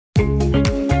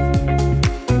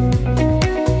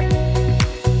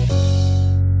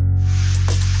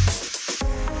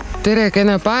Tere,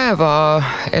 kena päeva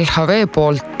LHV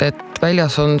poolt, et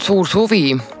väljas on suur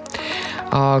suvi,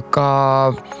 aga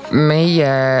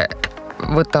meie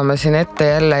võtame siin ette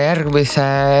jälle järgmise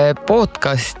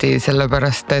podcasti,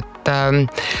 sellepärast et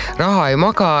raha ei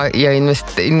maga ja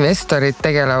investorid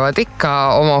tegelevad ikka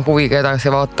oma huviga edasi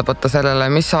vaatamata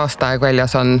sellele, mis aastaaeg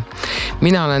väljas on.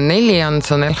 Mina olen Nelli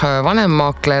Jansson, LHV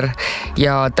vanemmaakler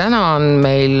ja täna on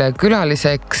meil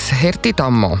külaliseks Herti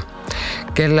Tammo,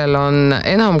 kellel on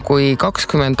enam kui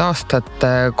 20 aastat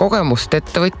kogemust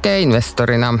ettevõtja ja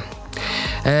investorina.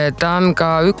 Ta on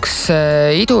ka üks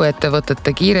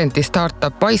iduettevõtete kiirendi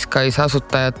startup Wiseguys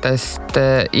asutajatest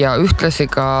ja ühtlasi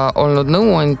ka olnud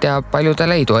nõuandja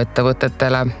paljudele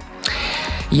iduettevõtetele.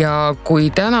 Ja kui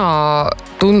täna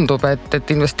tundub, et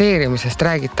investeerimisest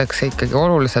räägitakse ikkagi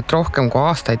oluliselt rohkem kui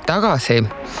aastaid tagasi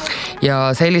ja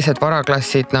sellised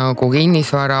varaklassid nagu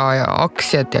kinnisvara ja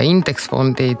aktsiad ja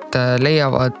indeksfondid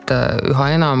leiavad üha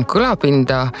enam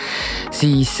kõlapinda,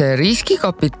 siis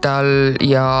riskikapital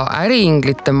ja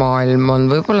äriinglite maailm on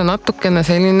võib-olla natukene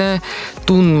selline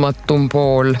tundmatum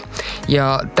pool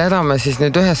ja täna me siis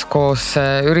nüüd üheskoos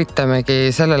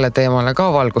üritamegi sellele teemale ka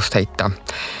valgust heita.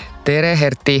 Tere,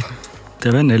 Herti!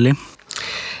 Tere, Nelli!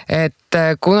 Et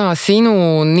kuna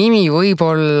sinu nimi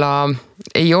võib-olla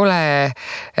ei ole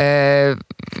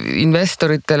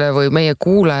investoritele või meie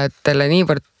kuulajatele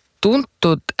niivõrd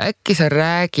tuntud, äkki sa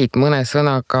räägid mõne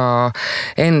sõnaga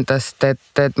endast,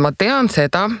 et ma tean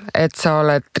seda, et sa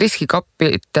oled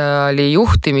riskikapitali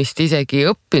juhtimist isegi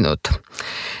õppinud.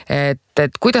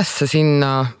 Et kuidas sa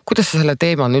selle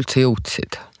teemani üldse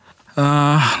jõudsid?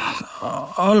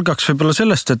 Algaks võib-olla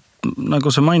sellest, et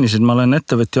nagu sa mainisid, ma olen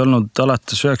ettevõtja olnud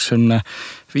alates 95.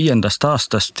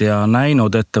 aastast ja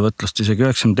näinud ettevõtlust isegi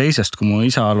 92. kui mu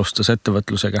isa alustas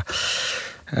ettevõtlusega.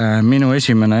 Minu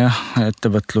esimene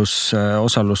ettevõtlus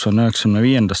osalus on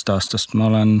 95. aastast. Ma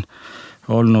olen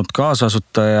olnud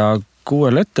kaasasutaja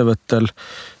 6 ettevõttel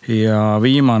ja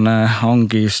viimane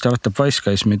ongi startup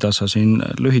Wiseguys, mida sa siin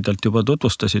lühidalt juba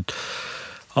tutvustasid.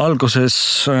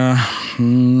 Alguses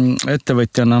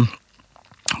ettevõtjana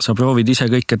sa proovid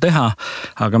ise kõike teha,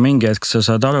 aga mingi hetk sa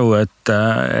saad aru, et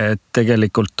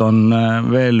tegelikult on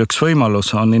veel üks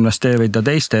võimalus, on investeerida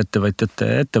teiste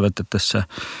ettevõtjate ettevõtetesse.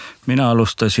 Mina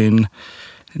alustasin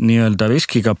nii-öelda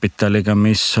riskikapitaliga,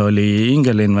 mis oli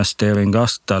ingelinvesteering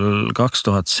aastal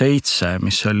 2007,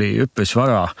 mis oli üpris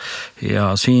vara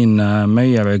ja siin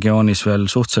meie regioonis veel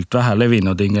suhteliselt vähe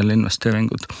levinud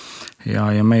ingelinvesteeringud. Ja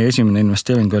meie esimene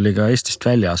investeering oli ka Eestist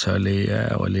väljas,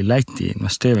 oli Läti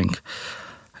investeering.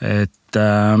 Et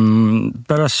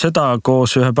pärast seda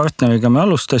koos ühe partneriga me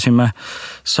alustasime,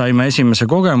 saime esimese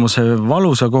kogemuse,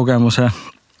 valusa kogemuse,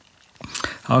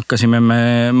 hakkasime me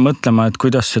mõtlema, et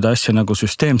kuidas seda asja nagu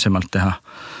süsteemsemalt teha.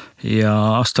 Ja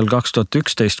aastal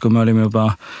 2011, kui me olime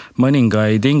juba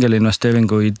mõningaid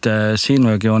ingelinvesteeringuid siin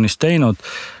regioonis teinud,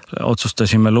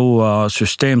 otsustasime luua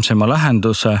süsteemsema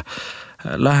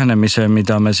lähenemise,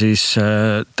 mida me siis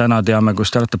täna teame kui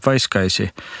startup Wiseguysi.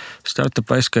 Startup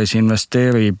Wiseguys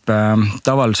investeerib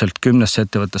tavaliselt 10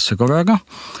 ettevõttesse korraga.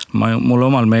 Mul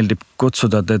omal meeldib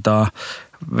kutsuda teda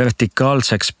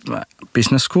vertikaalseks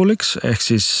business schooliks, ehk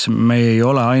siis me ei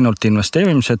ole ainult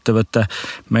investeerimisettevõte,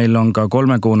 meil on ka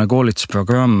 3-kuune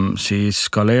koolitusprogramm siis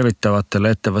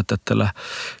skaleeritavatele ettevõtetele,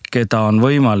 kellel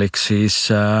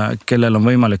on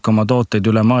võimalik oma tooteid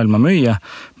üle maailma müüa.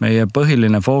 Meie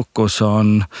põhiline fookus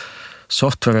on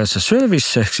software as a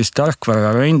service ehk siis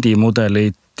tarkvara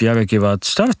rendimudelid järgivad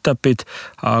startupid,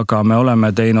 aga me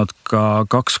oleme teinud ka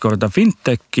 2 korda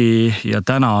fintechi ja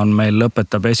täna on meil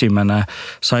lõpetab esimene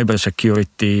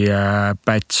cybersecurity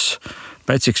batch.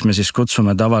 Batchiks me siis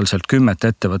kutsume tavaliselt 10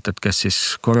 ettevõtet, kes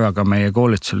siis korraga meie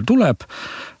koolitusel tuleb.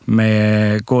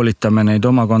 Me koolitame neid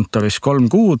oma kontoris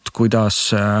 3 kuud, kuidas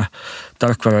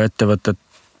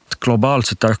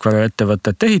globaalset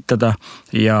tarkvaraettevõtet ehitada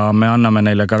ja me anname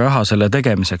neile ka raha selle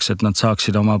tegemiseks, et nad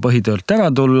saaksid oma põhitöölt ära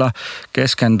tulla,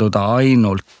 keskenduda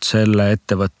ainult selle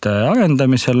ettevõtte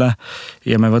arendamisele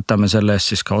ja me võtame selle eest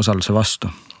siis ka osaluse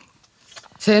vastu.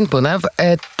 See on põnev,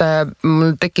 et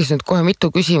mul tekkis nüüd kohe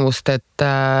mitu küsimust, et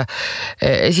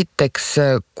esiteks,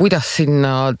 kuidas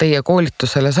sinna teie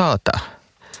koolitusele saada?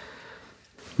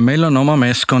 Meil on oma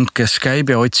meeskond, kes käib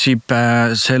ja otsib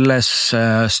selles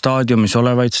staadiumis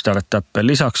olevaid startup'e.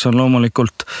 Lisaks on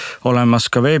loomulikult olemas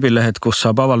ka veebilehed, kus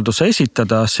saab avalduse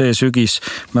esitada. See sügis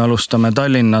me alustame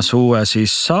Tallinnas uue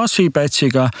siis SaaSi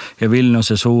batchiga ja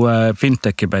Vilniuses uue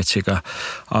fintechi batchiga.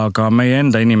 Aga meie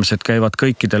enda inimesed käivad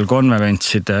kõikidel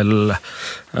konverentsidel,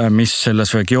 mis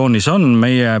selles regioonis on.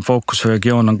 Meie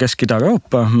fookusregioon on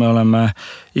Kesk-Ida-Euroopa. Me oleme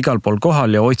igal pool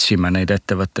kohal ja otsime neid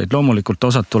ettevõtteid. Loomulikult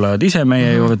osad tulevad ise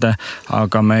meie juurde,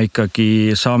 aga me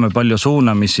ikkagi saame palju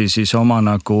suunamisi siis oma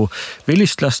nagu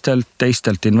vilistlastelt,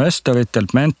 teistelt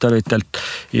investoritelt, mentoritelt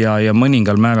ja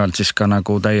mõningal määral siis ka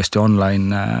nagu täiesti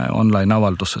online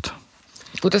avaldused.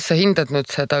 Kuidas sa hindad nüüd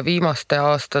seda viimaste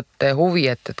aastate huvi,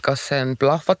 et kas see on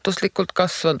plahvatuslikult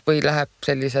kasvanud või läheb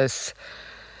sellises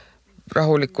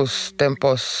rahulikus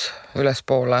tempos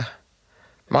ülespoole?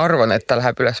 Ma arvan, et ta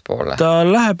läheb ülespoole. Ta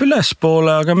läheb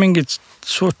ülespoole, aga mingit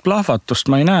suurt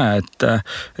plahvatust ma ei näe,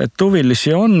 et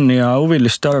huvilisi on ja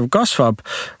huviliste arv kasvab,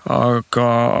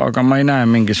 aga ma ei näe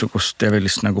mingisugust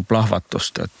erilist nagu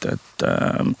plahvatust, et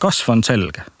kasv on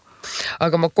selge.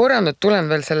 Aga ma korra nüüd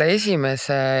tulen veel selle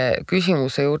esimese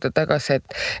küsimuse juurde tagasi,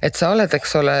 et sa oled,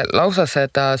 eks ole, lausa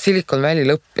seda Silicon Valley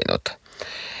lõppinud.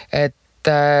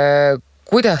 Et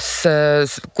kuidas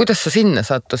sa sinna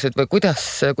sattusid või kuidas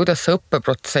see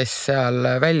õppeprotsess seal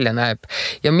välja näeb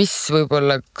ja mis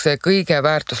võib-olla see kõige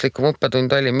väärtuslikum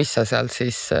õppetund oli, mis sa seal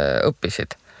siis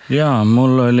õppisid? Jaa,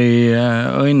 mul oli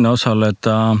õnn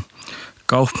osaleda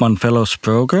Kaufman Fellows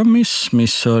programmis,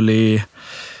 mis oli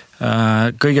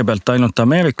kõigepealt ainult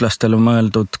ameeriklastele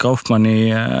mõeldud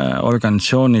Kaufmani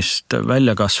organisatsioonist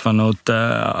välja kasvanud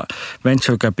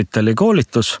venture capitali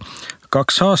koolitus.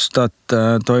 2 aastat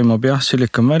toimub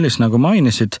Silicon Valley's, nagu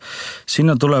mainisid.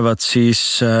 Sinna tulevad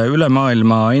siis üle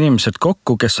maailma inimesed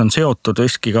kokku, kes on seotud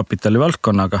riskikapitali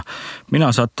valdkonnaga.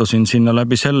 Mina sattusin sinna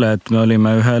läbi selle, et me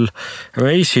olime ühel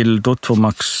reisil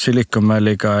tutvumaks Silicon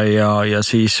Valley'ga ja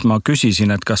siis ma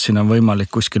küsisin, et kas siin on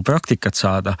võimalik kuskil praktikat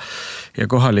saada. Ja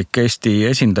kohalik Eesti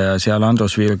esindaja seal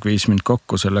Andrus Virg viis mind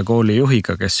kokku selle kooli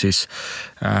juhiga, kes siis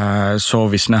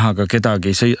soovis näha ka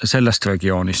kedagi sellest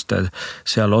regioonist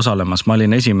seal osalemas. Ma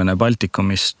olin esimene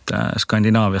Baltikumist,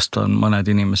 Skandinaaviast on mõned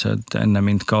inimesed enne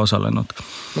mind ka osalenud.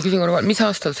 Ma küsin korra, mis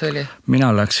aastal see oli? Mina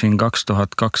läksin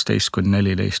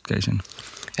 2012–2014 käisin.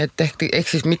 Et ehk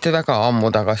siis mitte väga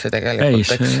ammu tagasi tegelikult,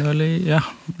 eks? Ei, see oli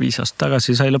 5 aastat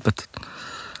tagasi sai lõpetatud.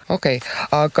 Okei,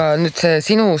 aga nüüd see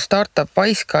sinu startup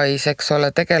Wiseguys, eks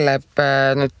ole, tegeleb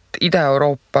nüüd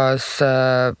Ida-Euroopas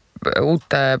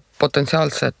uute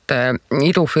potentsiaalsete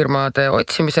idufirmade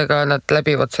otsimisega, nad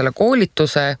läbivad selle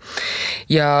koolituse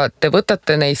ja te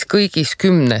võtate neis kõigis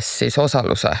 10 siis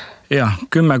osaluse? Jah,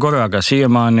 10 korraga.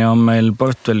 Siiamaani on meil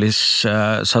portfellis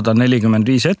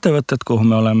 145 ettevõtet, kuhu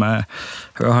me oleme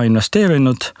raha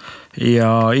investeerinud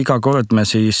ja iga kord me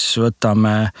siis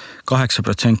võtame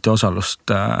 8% osalust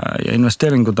ja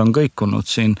investeeringud on kõikunud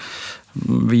siin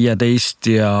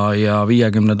 15 ja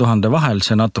 50 000 vahel,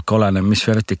 see natuke oleneb, mis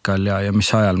vertikaal ja mis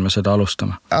ajal me seda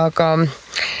alustame. Aga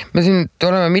me siin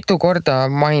oleme mitu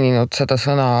korda maininud seda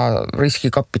sõna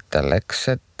riskikapital, eks,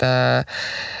 et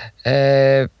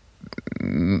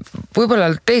võib-olla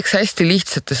teeks hästi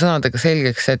lihtsate sõnadega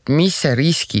selgeks, et mis see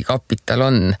riskikapital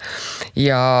on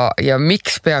ja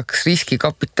miks peaks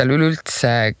riskikapital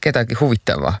üleüldse kedagi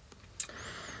huvitama?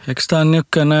 Eks ta on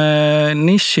niisugune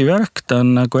nišivärk, ta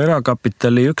on nagu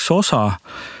erakapitali üks osa,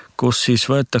 kus siis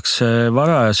võetakse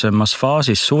varajasemas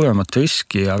faasis suuremat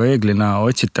riski ja reeglina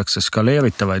otsitakse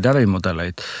skaleeritavaid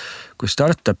ärimudeleid. Kui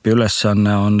startupi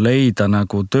ülesanne on leida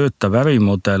nagu töötav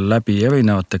ärimudel läbi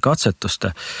erinevate katsetuste,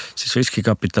 siis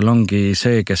riskikapital ongi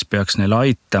see, kes peaks neil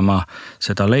aitama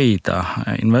seda leida.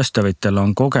 Investoritel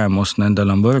on kogemus,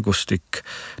 nendel on võrgustik,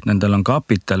 nendel on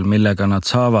kapital, millega nad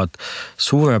saavad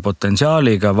suure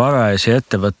potentsiaaliga varajasi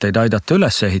ettevõtteid aidata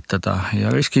üles ehitada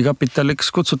ja riskikapitaliks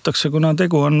kutsutakse, kuna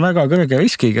tegu on väga kõrge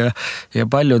riskiga ja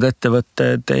paljud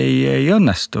ettevõtted ei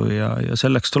õnnestu ja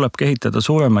selleks tuleb kehitada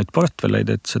suuremaid portfeleid,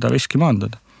 et seda riski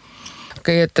maandada.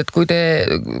 Okei, et kui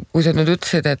sa nüüd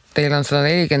ütlesid, et teil on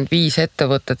 145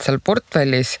 ettevõtet seal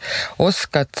portfellis,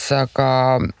 oskad sa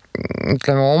ka,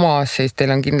 ütleme oma, siis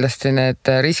teil on kindlasti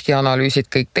need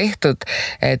riskianalüüsid kõik tehtud,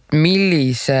 et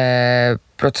millise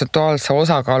protsentuaalse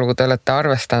osakaaluga te olete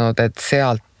arvestanud, et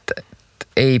sealt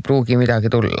ei pruugi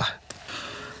midagi tulla?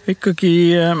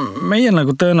 Ikkagi meie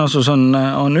nagu tõenäosus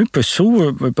on üpris suur,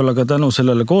 võib-olla ka tänu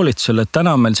sellele koolitusele, et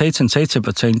täna on meil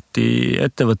 77%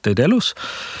 ettevõtteid elus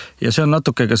ja see on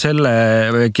natuke ka selle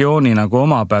regiooni nagu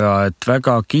omapära, et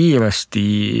väga kiiresti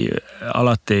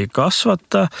alati ei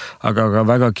kasvata, aga ka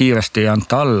väga kiiresti ei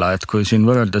anta alla, et kui siin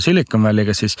võrrelda Silicon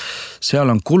Valley'ga, siis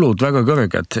seal on kulud väga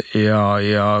kõrged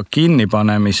ja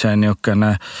kinnipanemise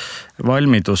niisugune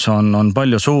valmidus on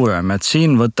palju suurem, et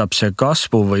siin võtab see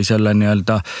kasvu või selle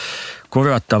nii-öelda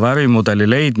korratava ärimudeli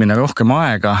leidmine rohkem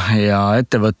aega ja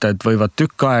ettevõtted võivad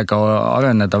tükk aega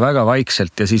areneda väga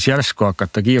vaikselt ja siis järsku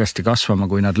hakata kiiresti kasvama,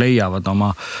 kui nad leiavad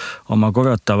oma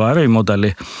korratava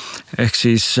ärimudeli. Ehk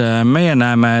siis meie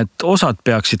näeme, et osad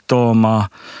peaksid tooma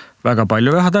väga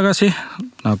palju raha tagasi,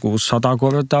 nagu 100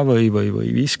 korda või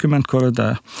 50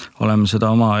 korda. Oleme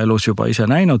seda oma elus juba ise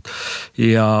näinud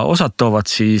ja osad toovad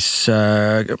siis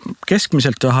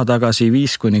keskmiselt raha tagasi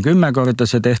 5-10 korda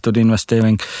see tehtud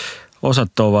investeering.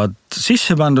 Osad toovad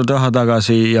sisse pandud raha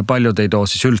tagasi ja paljud ei too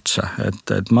siis üldse.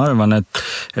 Et ma arvan,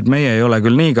 et meie ei ole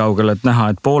küll nii kaugel, et näha,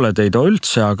 et pooled ei too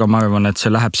üldse, aga ma arvan, et see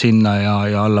läheb sinna ja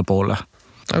alla poole.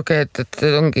 Okei, et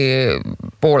ongi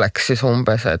pooleks siis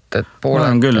umbes, et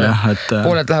pooled, küll, jah,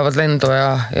 pooled lähevad lendu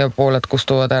ja pooled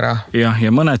kustuvad ära. Ja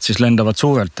mõned siis lendavad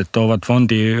suurelt, et toovad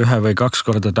fondi 1 või 2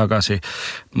 korda tagasi.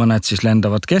 Mõned siis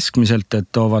lendavad keskmiselt, et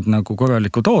toovad nagu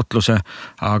korraliku tootluse,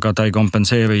 aga ta ei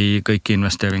kompenseeri kõiki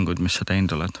investeeringuid, mis sa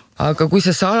teinud oled. Aga kui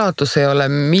see saladus ei ole,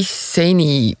 mis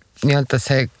seni nii-öelda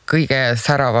see kõige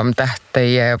säravam täht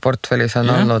teie portfellis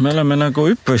on olnud? Me oleme nagu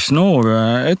üpris noor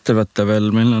ettevõte veel,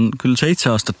 meil on küll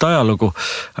 7 aastat ajalugu,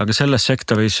 aga selles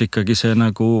sektoris ikkagi see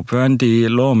nagu brändi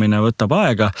loomine võtab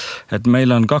aega, et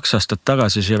meil on 2 aastat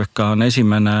tagasi circa on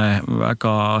esimene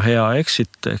väga hea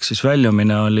exit, ehk siis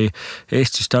väljumine oli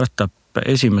Eesti startup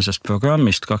esimesest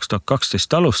programmist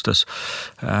 2012 alustas.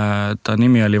 Ta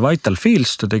nimi oli Vital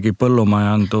Fields, ta tegi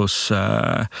põllumajandus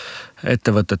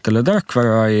ettevõtetele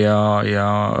tarkvara ja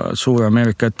suur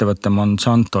Ameerika ettevõte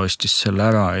Monsanto ostis selle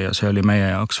ära ja see oli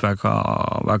meie jaoks väga,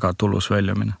 väga tulus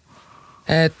väljumine.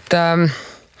 Et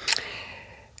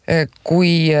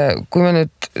kui me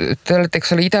nüüd, te olete,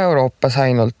 eks ole, Ida-Euroopas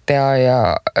ainult ja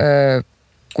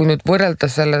kui nüüd võrrelda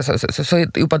selle, sa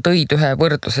juba tõid ühe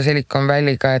võrdluse Silicon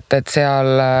Valley'ga, et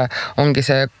seal ongi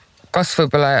see kasv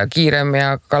võib-olla kiirem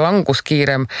ja ka langus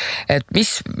kiirem, et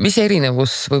mis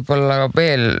erinevus võib-olla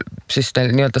veel siis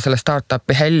nii-öelda selle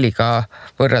startupi hälliga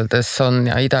võrreldes on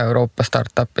ja Ida-Euroopa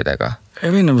startupidega?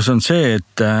 Erinevus on see,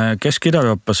 et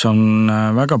Kesk-Ida-Euroopas on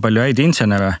väga palju häid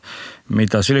insenere,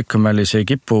 mida Silicon Valley's ei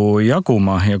kipu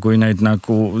jaguma ja kui neid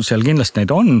nagu, seal kindlasti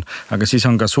neid on, aga siis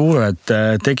on ka suured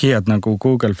tegijad nagu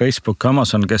Google, Facebook,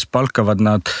 Amazon, kes palkavad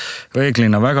nad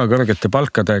reeglina väga kõrgete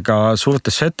palkadega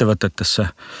suurtesse ettevõtetesse.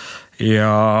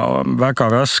 Ja väga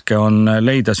raske on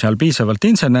leida seal piisavalt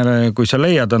insenere, kui sa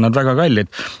leiad, on nad väga kallid.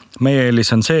 Meie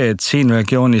eelis on see, et siin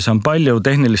regioonis on palju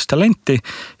tehnilist talenti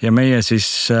ja meie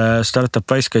siis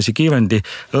Startup Wisecase'i kiirendi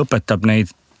õpetab neid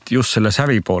just selles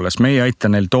äripooles. Me ei aita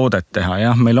neil toodet teha.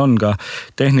 Jah, meil on ka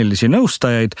tehnilisi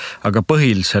nõustajaid, aga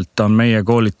põhiliselt on meie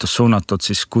koolitus suunatud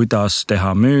siis, kuidas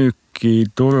teha müüki,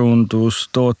 turundust,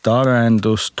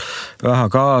 tootearendust, raha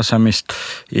kaasamist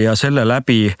ja selle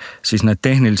läbi siis need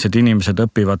tehnilised inimesed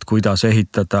õpivad, kuidas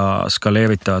ehitada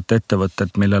skaleeritavat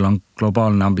ettevõtet, millel on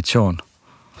globaalne ambitsioon.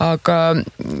 Aga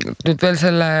nüüd veel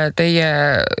selle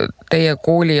teie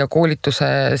kooli ja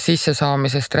koolituse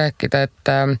sissesaamisest rääkida,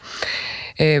 et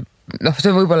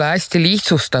see võib olla hästi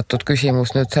lihtsustatud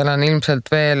küsimus, nüüd seal on ilmselt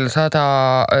veel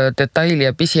 100 detaili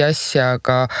ja pisiasja,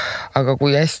 aga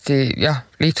kui hästi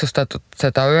lihtsustatud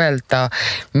seda öelda,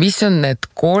 mis on need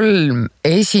 3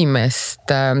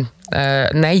 esimest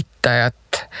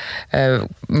näitajat,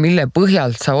 mille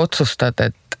põhjalt sa otsustad,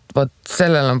 et vot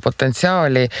sellel on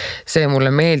potentsiaali, see mulle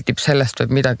meeldib, sellest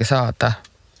võib midagi saada?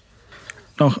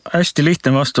 Hästi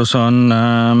lihtne vastus on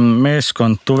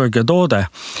meeskond, turg ja toode,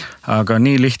 aga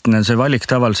nii lihtne see valik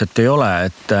tavaliselt ei ole,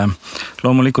 et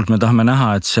loomulikult me tahame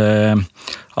näha, et see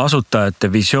asutajate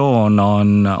visioon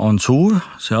on suur,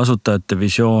 see asutajate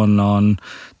visioon on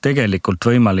tegelikult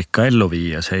võimalik ka ellu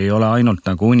viia, see ei ole ainult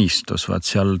nagu unistus, vaid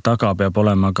seal taga peab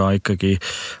olema ka ikkagi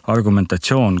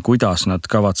argumentatsioon, kuidas nad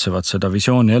kavatsevad seda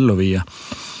visiooni ellu viia.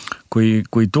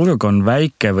 Kui turg on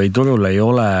väike või turul ei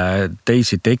ole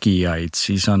teisi tegijaid,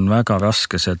 siis on väga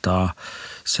raske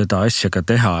seda asja ka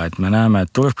teha, et me näeme,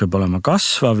 et turg peab olema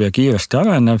kasvav ja kiiresti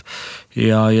arenev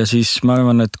ja siis ma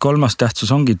arvan, et 3.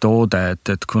 tähtsus ongi toode,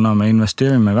 et kuna me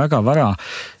investeerime väga vara,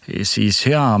 siis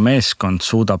hea meeskond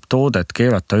suudab toodet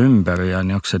keerata ümber ja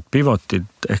niisugused pivotid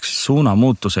ehk siis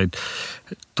suunamuutuseid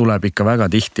tuleb ikka väga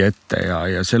tihti ette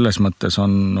ja selles mõttes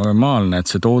on normaalne, et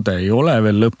see toode ei ole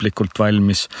veel lõplikult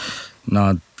valmis.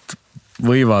 Nad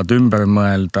võivad ümber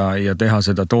mõelda ja teha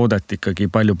seda toodet ikkagi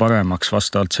palju paremaks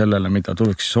vastavalt sellele, mida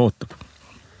turg siis ootab.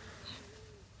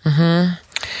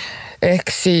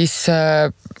 Ehk siis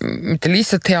mitte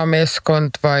lihtsalt hea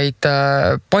meeskond, vaid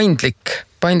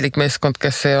paindlik meeskond,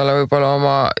 kes ei ole võib-olla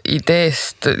oma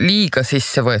ideest liiga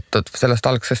sisse võetud sellest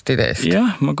algsest ideest.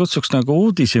 Jah, ma kutsuks nagu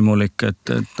uudishimulik,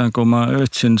 et nagu ma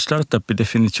üritasin startupi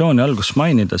definitsiooni alguses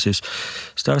mainida, siis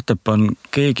startup on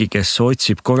keegi, kes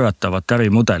otsib korratavat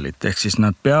ärimudelit, ehk siis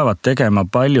nad peavad tegema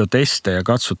palju teste ja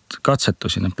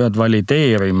katsetusi, nad peavad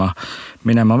valideerima,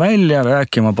 minema välja,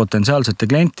 rääkima potentsiaalsete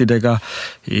klientidega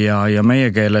ja meie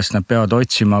keeles nad peavad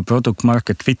otsima product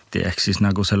market fit'i ehk siis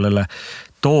nagu sellele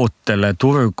tootele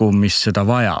turgu, mis seda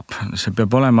vajab. See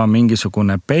peab olema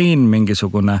mingisugune pain,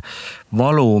 mingisugune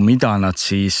valu, mida nad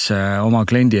siis oma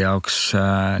kliendi jaoks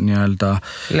nii-öelda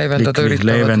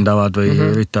leevendavad või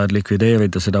üritavad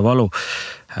likvideerida seda valu.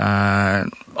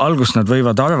 Alguses nad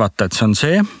võivad arvata, et see on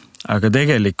see, aga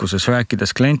tegelikkuses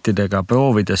rääkides klientidega,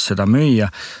 proovides seda müüa,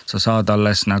 sa saad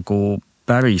alles nagu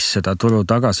päris seda turu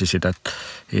tagasisidet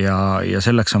ja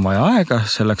selleks on vaja aega,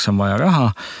 selleks on vaja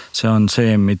raha. See on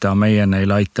see, mida meie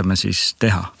neil aitame siis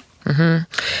teha.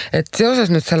 Et seoses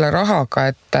nüüd selle rahaga,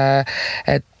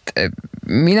 et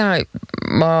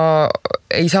ma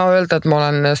ei saa öelda, et ma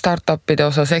olen startupide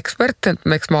osas ekspert,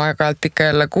 et eks ma aeg-ajalt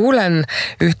ikka jälle kuulen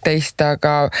üht-teist,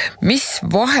 aga mis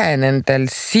vahe nendel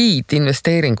seed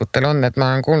investeeringutel on, et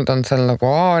ma olen kuulnud, on seal nagu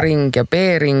A-ring ja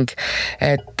B-ring,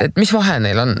 et mis vahe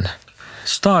neil on?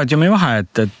 Staadiumi vahe,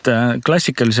 et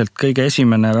klassikaliselt kõige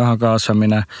esimene raha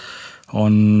kaasamine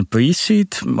on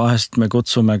pre-seed, vahest me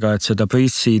kutsume ka, et seda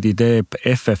pre-seedi teeb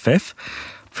FFF,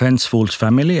 Friends, Fools,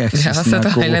 Family, ehk siis seda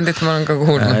nagu väljendit ma olen ka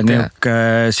kuulnud.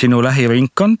 Sinu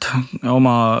lähiringkond,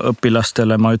 oma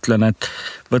õpilastele ma ütlen, et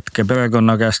võtke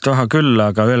perekonna käest raha küll,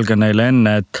 aga öelge neile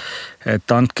enne,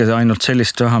 et andke ainult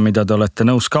sellist raha, mida te olete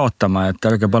nõus kaotama, et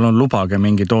ärge palun lubage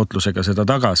mingi tootlusega seda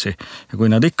tagasi. Ja kui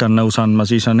nad ikka on nõus andma,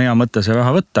 siis on hea mõte see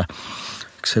raha võtta.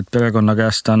 Et perekonna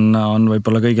käest on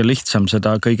võib-olla kõige lihtsam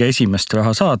seda kõige esimest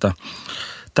raha saada.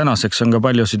 Tänaseks on ka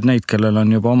paljusid neid, kellel on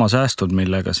juba oma säästud,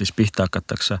 millega siis pihta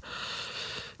hakatakse.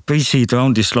 Pre-seed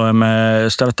roundis loeme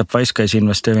Startup Wisecase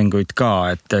investeeringuid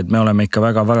ka, et me oleme ikka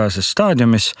väga varases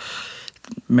staadiumis.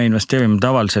 Me investeerime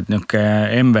tavaliselt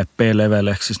niisugune MVP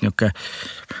level ehk siis niisugune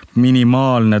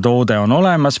minimaalne toode on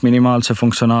olemas, minimaalse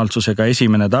funktsionaalsusega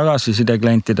esimene tagasiside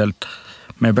klientidelt.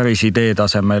 Me päris idee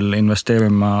tasemel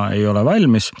investeerima ei ole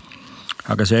valmis,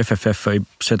 aga see FFF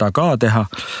võib seda ka teha.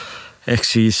 Ehk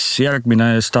siis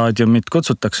järgmine staadiumit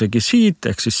kutsutaksegi seed,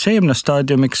 ehk siis seemne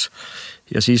staadiumiks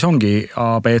ja siis ongi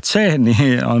A, B, C,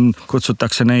 nii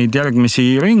kutsutakse neid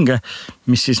järgmisi ringe,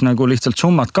 mis siis nagu lihtsalt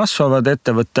summad kasvavad,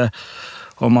 ettevõtte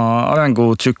oma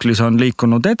arengutsüklis on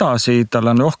liikunud edasi,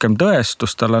 tal on rohkem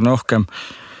tõestust, tal on rohkem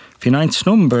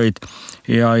finantsnumbreid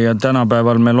ja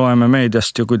tänapäeval me loeme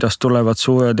meediast ju, kuidas tulevad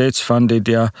suured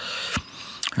hedge-fundid ja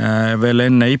veel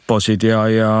enne IPO-sid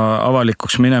ja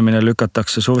avalikuks minemine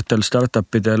lükatakse suurtel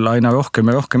startupidel aina rohkem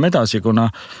ja rohkem edasi,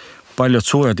 kuna paljud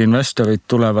suured investorid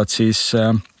tulevad siis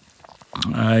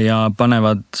ja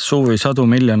panevad suuri sadu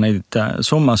miljoneid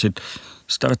summasid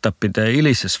startupide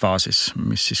hilises faasis,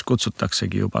 mis siis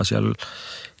kutsutaksegi juba seal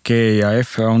G ja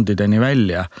F roundideni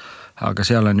välja, aga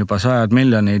seal on juba 100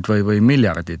 miljonid või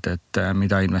miljardid, et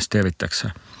mida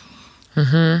investeeritakse.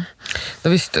 No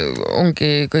vist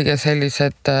ongi kõige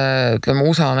sellised, ütleme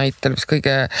USA näitel, mis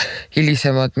kõige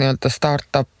hilisemad nii-öelda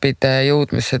startupide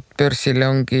jõudmised börsile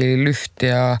ongi Lyft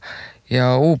ja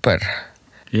Uber.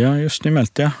 Ja just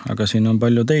nimelt jah, aga siin on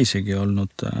palju teisigi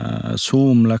olnud.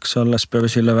 Zoom läks alles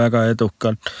börsile väga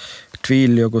edukalt.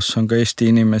 Twilio, kus on ka Eesti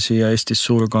inimesi ja Eestis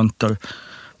suurkontor,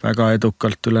 väga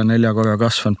edukalt üle 4 korra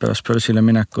kasvanud pärast börsile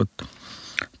minekut.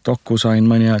 DocuSign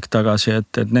mõni aeg tagasi,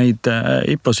 et neid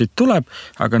IPO-sid tuleb,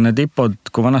 aga need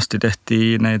IPO-d, kui vanasti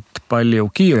tehti need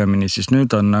palju kiiremini, siis nüüd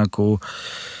on nagu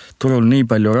turul nii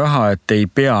palju raha, et ei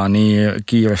pea nii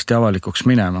kiiresti avalikuks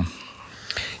minema.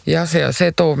 Ja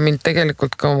see toob mind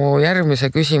tegelikult ka mu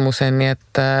järgmise küsimuseni,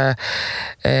 et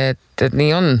nii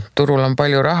on, turul on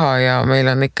palju raha ja meil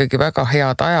on ikkagi väga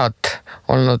head ajad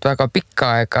olnud väga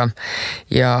pikka aega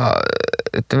ja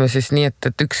ütleme siis nii,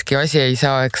 et ükski asi ei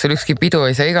saa, eks ükski pidu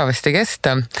ei saa igavesti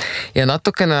kesta ja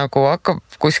natukene nagu hakkab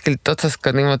kuskilt otsast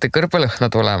ka niimoodi kõrbelõhna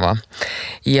tulema.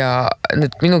 Ja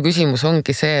nüüd minu küsimus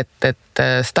ongi see, et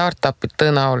startupid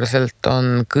tõenäoliselt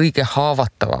on kõige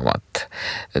haavatavamad,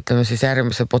 ütleme siis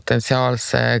järgmise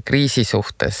potentsiaalse kriisi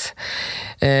suhtes.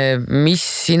 Mis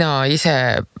sina ise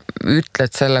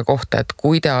ütled selle kohta, et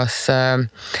kuidas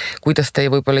te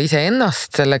võib-olla ise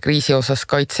ennast selle kriisi osas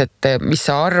kaitsete, mis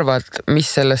sa arvad, mis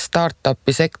selle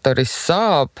startupi sektoris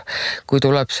saab, kui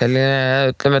tuleb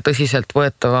selline, ütleme, tõsiselt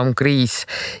võetavam kriis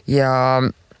ja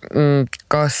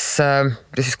kas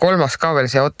siis kolmas ka veel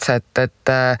see otsa,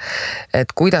 et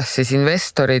kuidas siis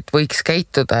investorid võiks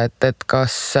käituda, et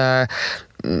kas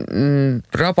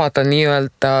rabada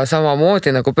nii-öelda samamoodi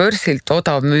nagu börsilt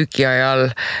odav müügi ajal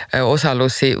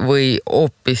osalusi või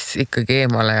hoopis ikkagi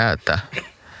eemale jääda?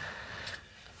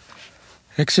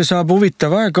 Eks see saab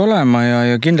huvitav aeg olema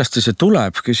ja kindlasti see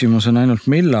tuleb. Küsimus on ainult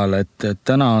millal, et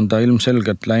täna on ta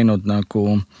ilmselgelt läinud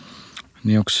nagu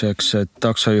niisuguseks, et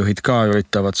taksojuhid ka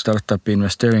üritavad startupi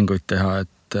investeeringuid teha,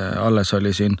 et alles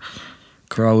oli siin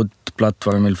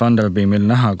crowd-platvormil Funderbeamil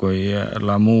näha, kui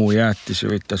Lamu jäätis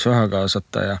üritas raha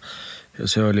kaasata ja ja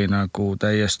see oli nagu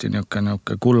täiesti niisugune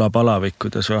kullapalavik,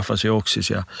 kuidas rahvas jooksis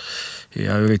ja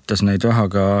üritas neid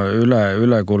rahaga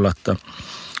üle kullata.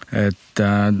 Et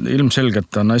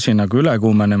ilmselgelt on asi nagu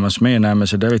ülekuumenemas, meie näeme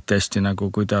seda eriti hästi nagu,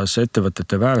 kuidas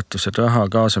ettevõtete väärtused raha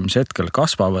kaasamise hetkel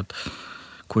kasvavad.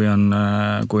 Kui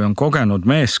on kogenud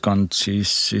meeskond,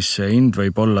 siis see hind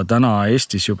võib olla täna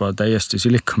Eestis juba täiesti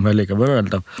Silicon Valley'ga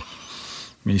võrreldav,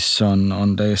 mis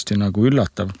on täiesti nagu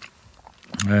üllatav.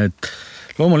 Et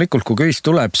loomulikult, kui kriis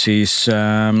tuleb, siis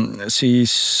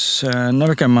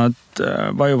nõrgemad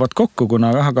vajuvad kokku,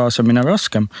 kuna raha kaasamine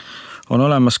raskem. On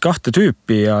olemas 2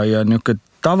 tüüpi ja niisugune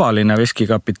tavaline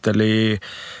riskikapitali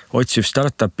otsiv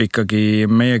startup ikkagi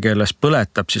meie keeles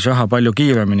põletab siis raha palju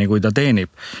kiiremini, kui ta teenib.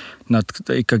 Nad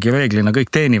ikkagi reeglina kõik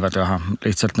teenivad raha,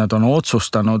 lihtsalt nad on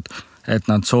otsustanud, et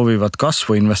nad soovivad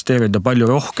kasvu investeerida palju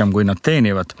rohkem, kui nad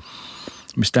teenivad.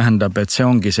 Mis tähendab, et see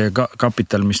ongi see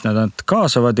kapital, mis nad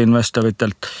kaasavad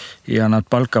investoritelt ja nad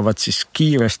palkavad siis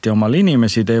kiiresti omal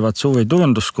inimesi, teevad suuri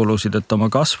turunduskulusid, et oma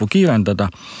kasvu kiirendada.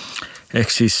 Ehk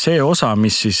siis see osa,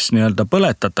 mis siis nii-öelda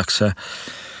põletatakse,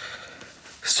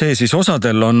 see siis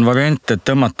osadel on variant, et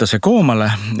tõmmata see koomale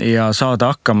ja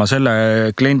saada hakkama selle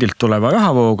kliendilt tuleva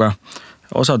rahavooga.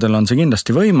 Osadel on see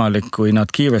kindlasti võimalik, kui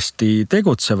nad kiiresti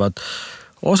tegutsevad.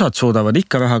 Osad suudavad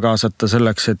ikka raha kaasata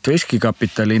selleks, et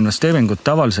riskikapitali investeeringud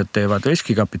tavaliselt teevad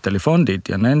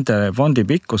riskikapitalifondid ja nende fondi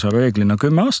pikkus on reeglina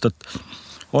 10 aastat.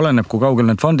 Oleneb, kui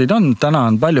kaugel need fondid on. Täna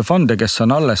on palju fonde, kes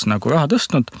on alles nagu raha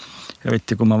tõstnud.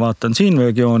 Eriti kui ma vaatan siin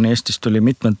regiooni, Eestis tuli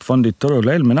mitmed fondid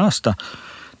turule eelmine aasta.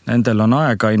 Nendel on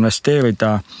aega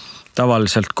investeerida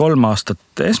tavaliselt 3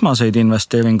 aastat esmaseid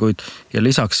investeeringuid ja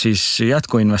lisaks siis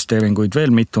jätkuinvesteeringuid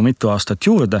veel mitu aastat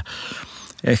juurde.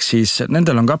 Ehk siis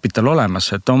nendel on kapital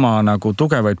olemas, et oma nagu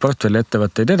tugevaid portfelli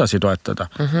ettevõtteid edasi toetada.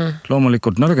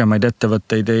 Loomulikult nõrgemaid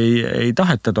ettevõtteid ei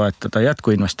taheta toetada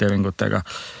jätkuinvesteeringutega.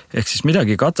 Ehk siis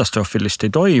midagi katastroofilist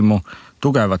ei toimu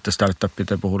tugevate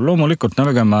startupide puhul. Loomulikult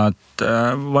nõrgemad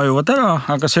vajuvad ära,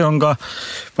 aga see on ka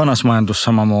vanas majandus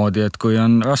samamoodi, et kui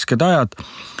on rasked ajad,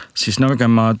 siis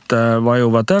nõrgemad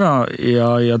vajuvad ära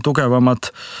ja tugevamad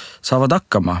saavad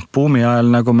hakkama. Buumi ajal,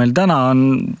 nagu meil täna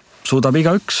on, suudab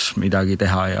igaüks midagi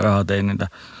teha ja raha teenida,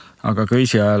 aga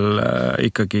kriisi ajal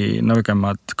ikkagi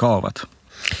nõrgemad kaovad.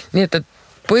 Nii et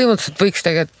põhimõtteliselt võiks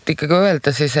tegelikult ikkagi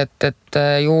öelda siis, et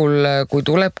juhul kui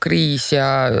tuleb kriis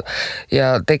ja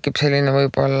tekib selline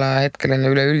võib-olla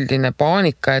hetkeline üleüldine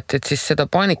paanika, et siis seda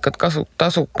paanikat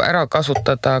tasub ära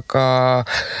kasutada ka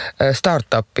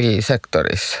startupi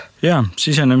sektoris. Ja,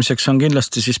 sisenemiseks on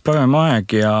kindlasti siis parem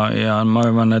aeg ja ma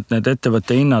arvan, et need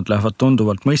ettevõtte hinnad lähevad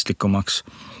tunduvalt mõistlikumaks.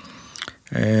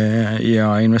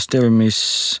 Ja investeerimis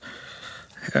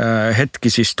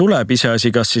hetki siis tuleb iseasi,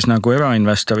 kas siis nagu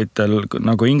erainvestoritel,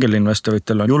 nagu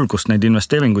ingelinvestoritel on julgust neid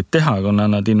investeeringuid teha, kuna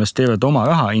nad investeerivad oma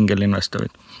raha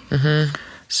ingelinvestorid.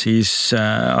 Siis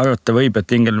arvata võib,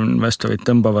 et ingelinvestorid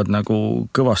tõmbavad nagu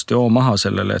kõvasti maha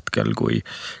sellel hetkel,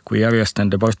 kui järjest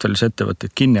nende portfellis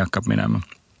ettevõtteid kinni hakkab minema.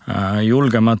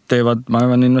 Julgemad teevad, ma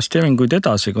arvan, investeeringuid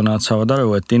edasi, kuna nad saavad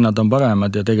aru, et hinnad on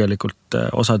paremad ja tegelikult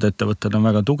osad ettevõtted on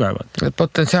väga tugevad.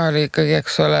 Potentsiaali ikkagi,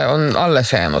 eks ole, on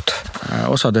alles jäänud.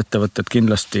 Osad ettevõtted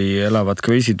kindlasti elavad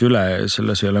kriisid üle,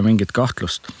 selles ei ole mingit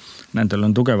kahtlust. Nendel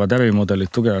on tugevad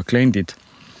ärimudelid, tugevad kliendid,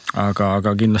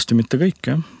 aga kindlasti mitte kõik,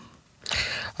 jah.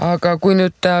 Aga kui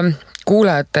nüüd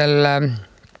kuulajatel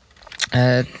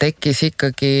tekkis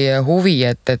ikkagi huvi,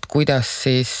 et kuidas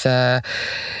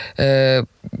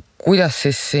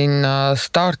siis sinna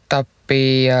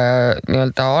startupi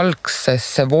nii-öelda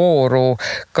algsesse vooru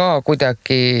ka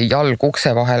kuidagi jalg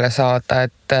ukse vahele saada,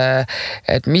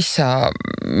 et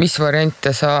mis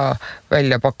variante sa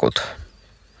välja pakud?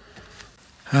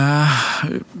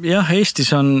 Jah,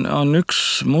 Eestis on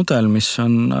üks mudel, mis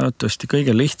on arvatavasti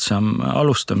kõige lihtsam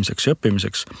alustamiseks ja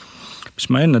õppimiseks, mis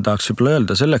ma enne tahaks võib-olla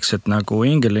öelda selleks, et nagu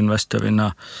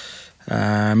ingelinvestorina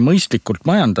mõistlikult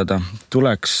majandada,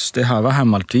 tuleks teha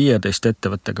vähemalt 15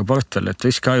 ettevõttega portfelli, et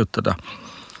riski hajutada.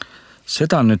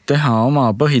 Seda nüüd teha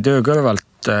oma põhitöö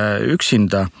kõrvalt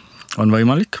üksinda on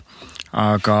võimalik,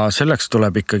 aga selleks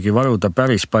tuleb ikkagi varuda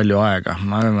päris palju aega.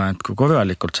 Ma arvan, et kui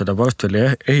korralikult seda portfelli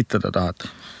ehitada tahad,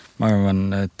 ma arvan,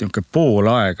 et pool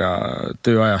aega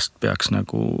tööajast peaks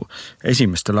nagu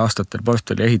esimestel aastatel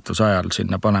portfelli ehitusajal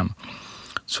sinna panema.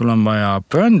 Sul on vaja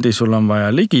brändi, sul on vaja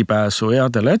ligipääsu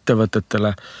headele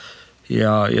ettevõtetele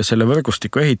ja selle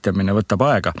võrgustiku ehitamine võtab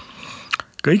aega.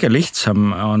 Kõige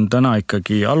lihtsam on täna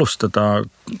ikkagi alustada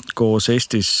koos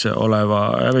Eestis oleva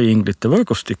äriinglite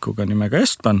võrgustikuga nimega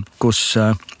Estban, kus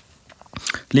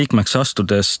liikmeks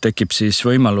astudes tekib siis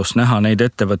võimalus näha neid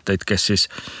ettevõtteid, kes siis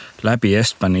läbi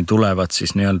Estbani tulevad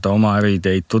siis nii-öelda oma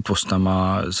äriideid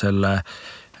tutvustama selle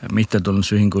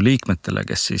mittetulundusühingu liikmetele,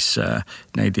 kes siis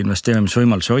neid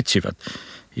investeerimisvõimalusi otsivad.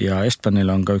 Ja Estbanil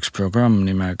on ka üks programm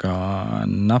nimega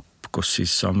NAP, kus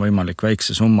siis on võimalik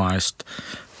väikse summa eest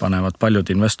panevad paljud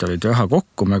investorid raha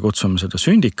kokku, me kutsume seda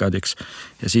sündikaadiks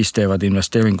ja siis teevad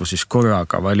investeeringu siis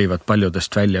korraga, valivad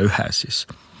paljudest välja ühe siis,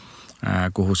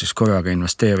 kuhu siis korraga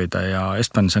investeerida ja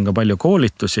Estbanis on ka palju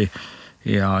koolitusi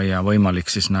ja võimalik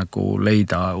siis nagu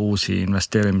leida uusi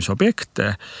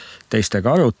investeerimisobjekte,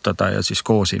 teistega arutada ja siis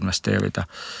koos investeerida.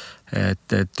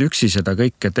 Et üksi seda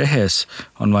kõike tehes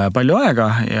on vaja palju aega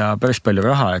ja päris palju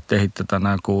raha, et ehitada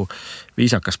nagu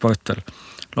viisakas portfell.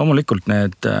 Loomulikult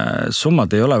need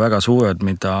summad ei ole väga suured,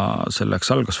 mida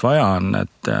selleks algus vaja on,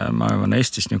 et ma arvan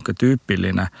Eestis niisugune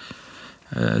tüüpiline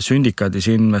sündikaadis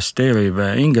investeeriv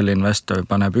ingelinvestor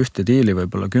paneb ühte diili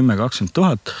võib-olla 10-20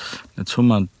 000, need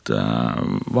summad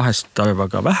vahest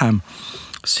arvaga vähem,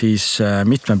 siis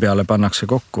mitme peale pannakse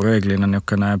kokku reeglina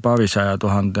niisugune paarisaja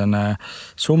tuhandene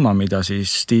summa, mida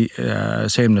siis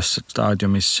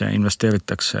seemnesstaadiumis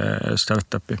investeeritakse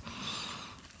startupi.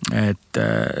 Et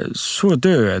suur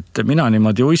töö, et mina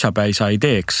niimoodi uisapäisa ei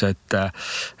teeks,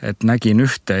 et nägin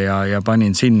ühte ja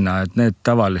panin sinna, et need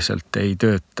tavaliselt ei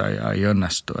tööta ja ei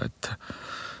õnnestu, et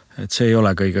see ei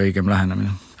ole kõige õigem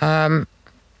lähenemine.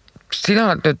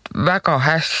 Sina oled nüüd väga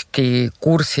hästi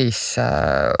kursis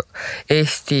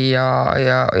Eesti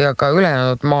ja ka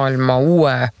ülejäänud maailma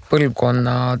uue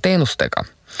põlvkonna teenustega.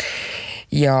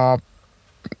 Ja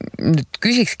nüüd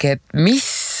küsikski, et mis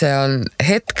on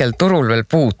hetkel turul veel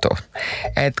puudu?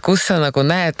 Et kus sa nagu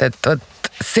näed, et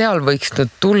seal võiks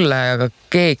nüüd tulla ja ka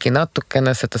keegi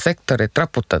natukene seda sektorit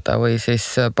raputada või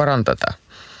siis parandada?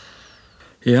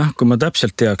 Jah, kui ma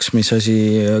täpselt teaks, mis asi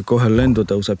kohe lendu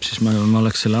tõuseb, siis ma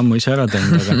oleks selle ammu ise ära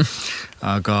teinud,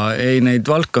 aga ei, neid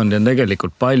valdkondi on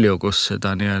tegelikult palju, kus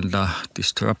seda nii-öelda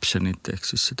disruptionit ehk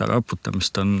siis seda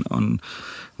raputamist on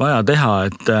vaja teha,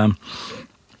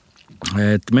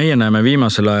 et meie näeme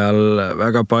viimasel ajal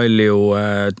väga palju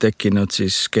tekkinud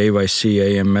siis KYC,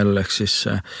 AML ehk siis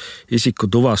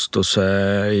isikutuvastuse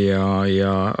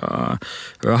ja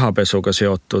rahapesuga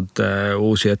seotud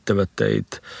uusi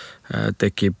ettevõtteid,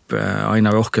 tekib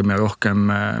aina rohkem ja rohkem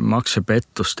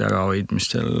maksepettuste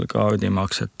ärahoidmistel,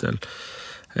 kaardimaksetel.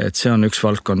 Et see on üks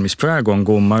valdkond, mis praegu on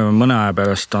kuum, ma arvan, mõne aja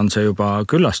pärast on see juba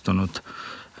küllastunud.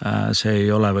 See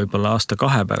ei ole võib-olla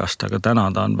aasta-2 pärast, aga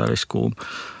täna ta on päris kuum.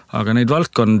 Aga neid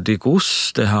valdkondi,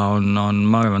 kus teha on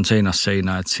ma arvan, seinast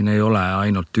seina, et siin ei ole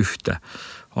ainult ühte.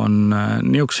 On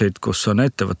niisuguseid, kus on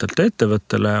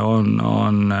ettevõttele,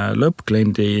 on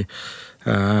lõppkliendi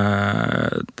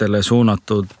tele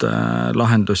suunatud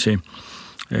lahendusi,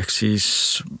 ehk siis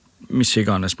mis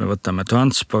iganes me võtame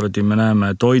transpordi, me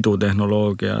näeme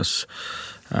toidutehnoloogias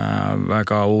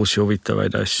väga uusi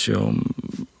huvitavaid asju.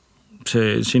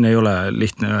 Siin ei ole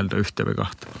lihtne öelda ühte või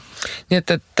kahte. Nii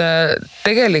et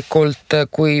tegelikult,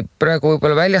 kui praegu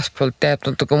võib-olla väljaspoolt jääb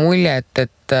natuke mulje,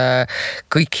 et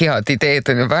kõik head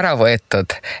ideed on juba ära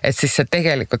võetud, et siis see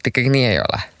tegelikult ikkagi nii ei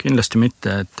ole. Kindlasti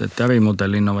mitte, et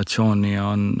ärimudel innovatsiooni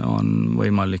on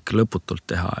võimalik lõputult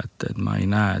teha, et ma ei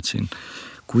näe, et siin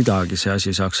kuidagi see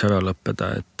asi saaks ära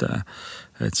lõppeda,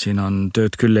 et siin on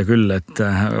tööd küll ja küll, et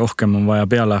rohkem on vaja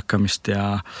pealehakkamist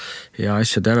ja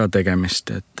asjade ära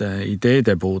tegemist, et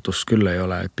ideede puudus küll ei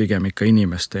ole, et pigem ikka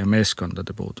inimeste ja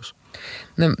meeskondade puudus.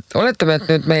 No, oletame, et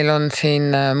nüüd meil on siin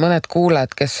mõned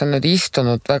kuulajad, kes on nüüd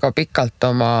istunud väga pikalt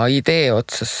oma idee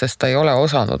otsas, sest ta ei ole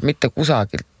osanud mitte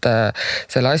kusagilt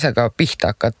selle asjaga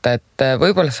pihta hakata, et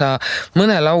võib-olla sa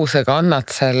mõne lausega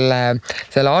annad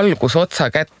selle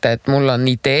algusotsa kätte, et mul on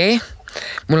idee,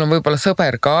 mul on võib-olla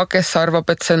sõber ka, kes arvab,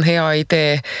 et see on hea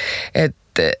idee,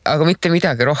 aga mitte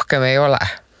midagi rohkem ei ole.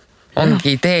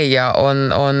 Ongi idee ja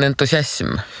on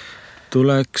entusiasm.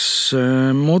 Tuleks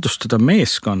moodustada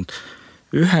meeskond.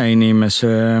 Ühe inimese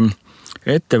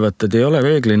ettevõtted ei ole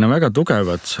reeglina väga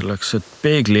tugevad selleks, et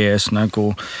peegli ees nagu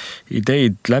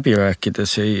ideid läbi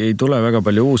rääkides ei tule väga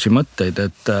palju uusi mõtteid,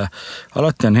 et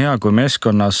alati on hea, kui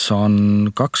meeskonnas on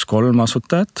 2-3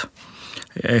 asutajat,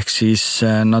 ehk siis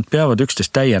nad peavad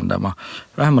üksteist täiendama.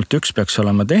 Vähemalt üks peaks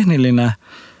olema tehniline,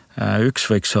 üks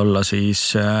võiks olla siis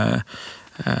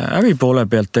äri poole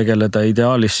pealt tegeleda,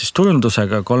 ideaalis siis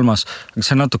turundusega, 3, aga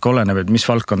see natuke oleneb, et mis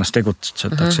valdkonnas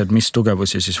tegutsetakse, et mis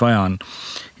tugevusi siis vaja on.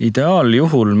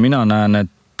 Ideaaljuhul mina näen,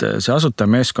 et see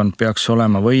asutajameeskond peaks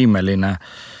olema võimeline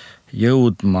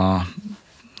jõudma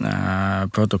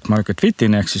product market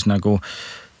fit'ini, ehk siis nagu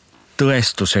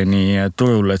tõestuseni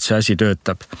turul, et see asi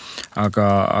töötab.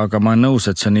 Aga ma olen nõus,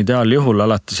 et see on ideaaljuhul,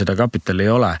 alati seda kapitali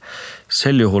ei ole.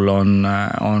 Sel juhul on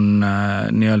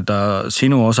nii-öelda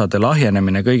sinu osade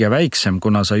lahjenemine kõige väiksem,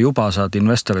 kuna sa juba saad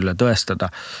investorile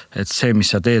tõestada, et see, mis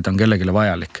sa teed, on kellegile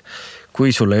vajalik.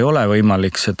 Kui sul ei ole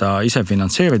võimalik seda ise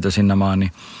finantseerida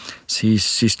sinnamaani,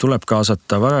 siis tuleb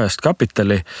kaasata varajast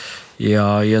kapitali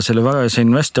ja selle varajase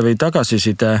investori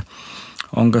tagasiside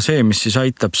on ka see, mis siis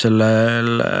aitab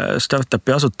sellel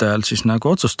startupi asutajal siis nagu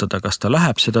otsustada, kas ta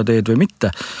läheb seda teed või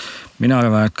mitte. Mina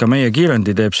arvan, et ka meie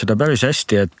Kiirendi teeb seda päris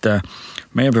hästi, et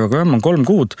meie programm on 3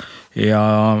 kuud ja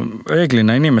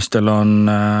reeglina inimestel on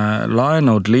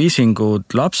laenud, liisingud,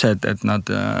 lapsed, et nad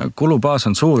kulubaas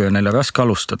on suur ja neile raske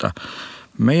alustada.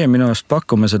 Meie minu arust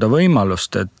pakume seda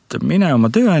võimalust, et mine oma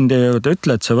tööandja juurde,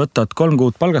 ütle, et sa võtad 3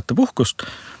 kuud palgata puhkust.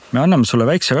 Me anname sulle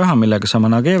väikse raha, millega sa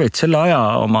manageerid selle aja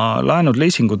oma laenud,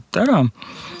 liisingud ära,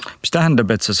 mis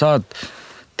tähendab, et sa saad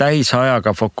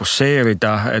täisajaga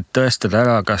fokusseerida, et tõestada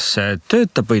ära, kas see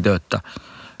töötab või ei tööta.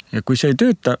 Ja kui see ei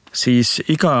tööta, siis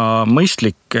iga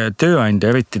mõistlik tööandja,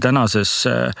 eriti tänases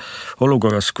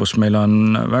olukorras, kus meil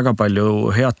on väga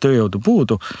palju head tööjõudu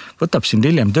puudu, võtab sind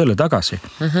hiljem tööle tagasi.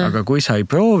 Aga kui sa ei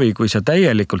proovi, kui sa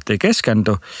täielikult ei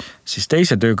keskendu, siis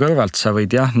teise töö kõrvalt sa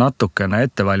võid natukene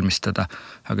ette valmistada,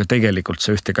 aga tegelikult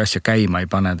sa ühtegi asja käima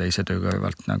ei pane teise töö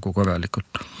kõrvalt nagu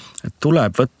korralikult. Et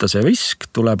tuleb võtta see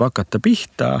risk, tuleb hakata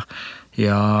pihta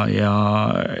ja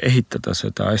ehitada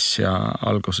seda asja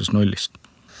alguses nullist.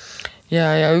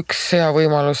 Ja üks hea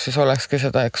võimalus siis olekski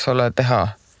seda, eks ole,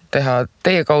 teha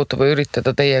teie kaudu või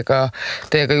üritada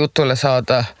teiega jutule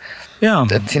saada. Jaa,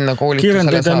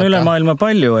 Kiirendid on üle maailma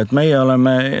palju, et meie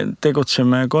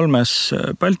tegutseme 3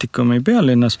 Baltikumi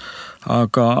pealinnas,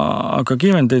 aga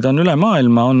Kiirendid on üle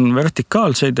maailma, on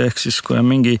vertikaalseid, ehk siis kui on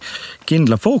mingi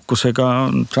kindla fookusega,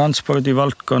 on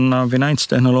transpordivaldkonna,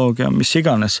 finantstehnoloogia, mis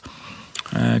iganes,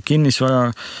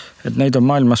 kinnisvara, et neid on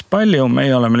maailmas palju,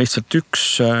 meie oleme lihtsalt üks,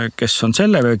 kes on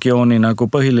selle regiooni nagu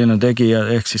põhiline tegija,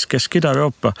 ehk siis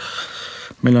Kesk-Ida-Euroopa.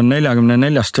 Meil on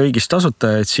 44 riigist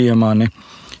asutajaid siiamaani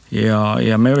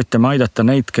ja me üritame aidata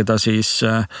neid, kes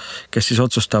siis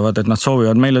otsustavad, et nad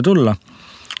soovivad meile tulla.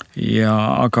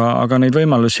 Aga neid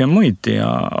võimalusi on muid ja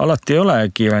alati ei ole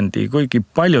Kiirendi, kuigi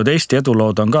paljud Eesti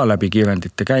edulood on ka läbi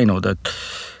Kiirendite käinud, et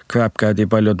GrabCAD-i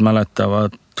paljud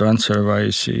mäletavad,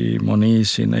 Transferwise'i,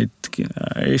 Monizi, neid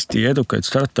Eesti edukaid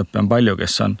startup'e on palju,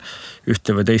 kes on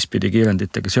ühte või teistpidi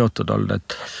Kiirenditega seotud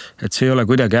olnud, et see ei ole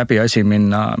kuidagi häbiasi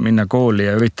minna kooli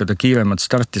ja üritada kiiremat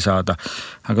starti saada,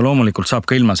 aga loomulikult saab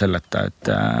ka ilma selleta,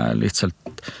 et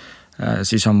lihtsalt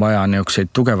siis on vaja niisuguseid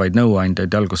tugevaid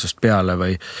nõuandjaid algusest peale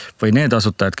või need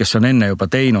asutajad, kes on enne juba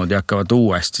teinud ja hakkavad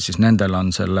uuesti, siis nendel on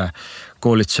selle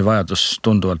koolituse vajadus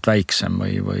tunduvalt väiksem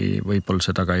või võib-olla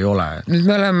seda ka ei ole. Nüüd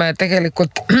me oleme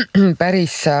tegelikult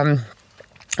päris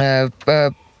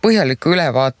põhjaliku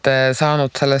ülevaate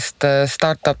saanud sellest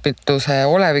startupituse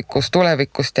olevikust,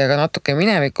 tulevikust ja ka natuke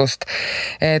minevikust,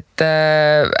 et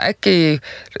äkki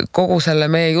kogu selle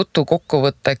meie jutu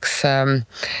kokkuvõtteks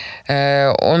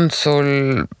on sul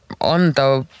anda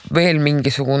veel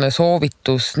mingisugune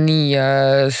soovitus nii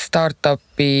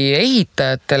startupi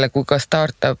ehitajatele kui ka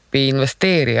startupi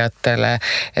investeerijatele,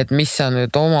 et mis sa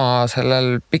nüüd oma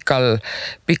sellel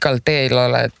pikal teel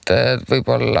oled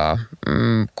võib-olla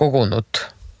kogunud?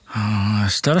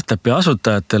 Startupi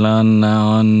asutajatele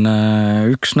on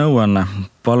üks nõuanne,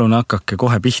 palun hakake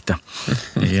kohe pihta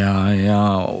ja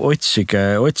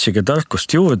otsige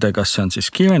tarkust juurde, kas see on siis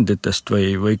Kiirenditest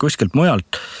või kuskilt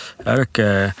mujalt. Ärge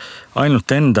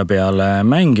ainult enda peale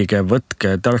mängige,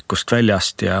 võtke tarkust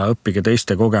väljast ja õppige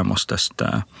teiste kogemustest.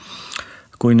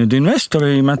 Kui nüüd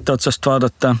investori mätta otsast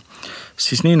vaadata,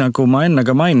 siis nii nagu ma enne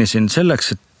ka mainisin,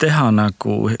 selleks, et teha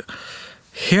nagu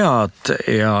head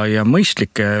ja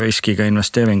mõistlikke riskiga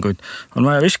investeeringuid, on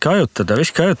vaja riski hajutada.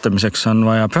 Riski hajutamiseks on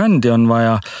vaja brändi, on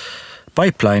vaja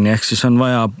pipeline'i, ehk siis on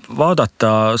vaja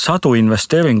vaadata 100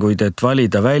 investeeringuid, et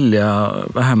valida välja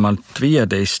vähemalt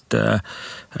 15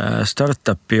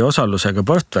 startupi osalusega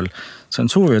portfell. See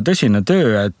on suur ja tõsine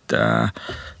töö,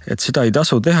 et seda ei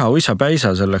tasu teha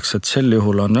uisapäisa selleks, et sel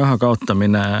juhul on raha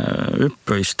kaotamine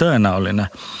üpris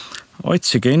tõenäoline.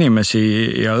 Otsige inimesi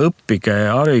ja õppige,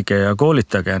 harige ja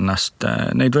koolitage ennast.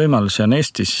 Neid võimalusi on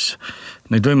Eestis,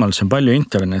 neid võimalusi on palju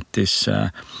internetis.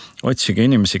 Otsige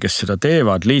inimesi, kes seda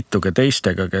teevad, liituge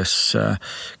teistega,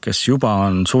 kes juba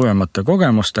on suuremate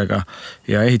kogemustega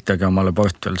ja ehitage omale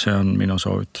portfell, see on minu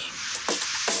soovitus.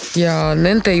 ja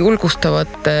nende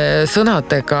julgustavate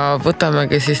sõnadega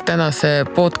võtamegi siis tänase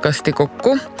podcasti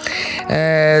kokku.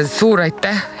 Suur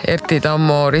aitäh, Erti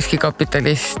Tammo,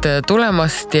 riskikapitalist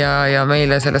tulemast ja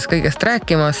meile sellest kõigest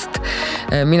rääkimast.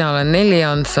 Mina olen Nelli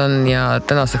Jaanson ja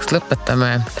tänaseks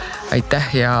lõpetame.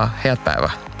 Aitäh ja head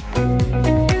päeva!